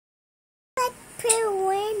put a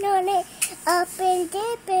ring on it. Up and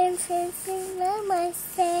dip and I might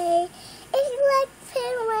say. It's like put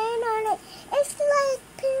a ring on it. It's like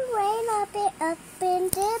put a ring on it. Up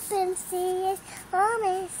and dip and see it. I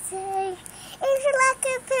might say. It's like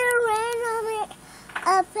a put a ring on it.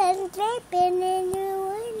 Up and dip and then you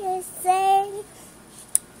wanna say.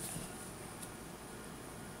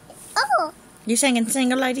 Oh. You singing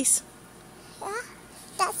Single Ladies? Yeah,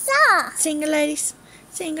 that's all. Single Ladies.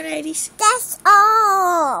 Single Ladies. That's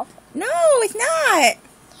all. No, it's not.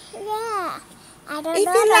 Yeah. I don't If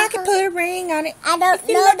know. you like it, put a ring on it. I don't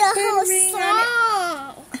know like the whole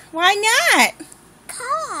song. Why not?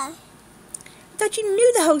 Cause. I thought you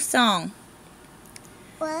knew the whole song.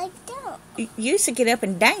 Well, I don't. You used to get up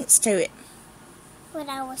and dance to it. When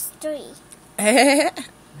I was 3. That's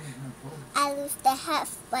I used to have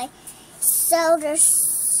my shoulder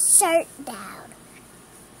shirt down.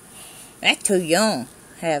 too young.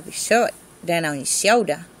 Have your shirt down on your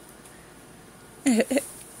shoulder. If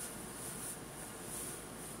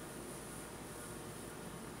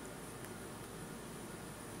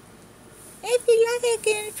you like it,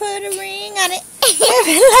 can put a ring on it. If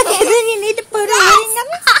you like it, then you need to put a ring on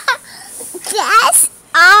it. That's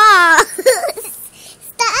all.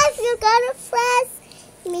 Stop, you're gonna press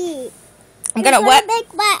me. I'm gonna what?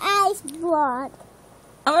 Make my eyes blonde.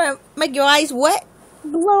 I'm gonna make your eyes what?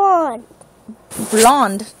 Blonde.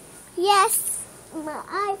 Blonde. Yes, my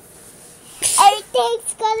eyes.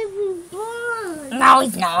 Everything's gonna be blonde. No,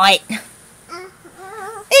 it's not.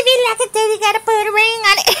 If you like it, then you gotta put a ring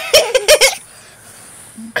on it.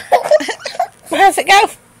 How's it go?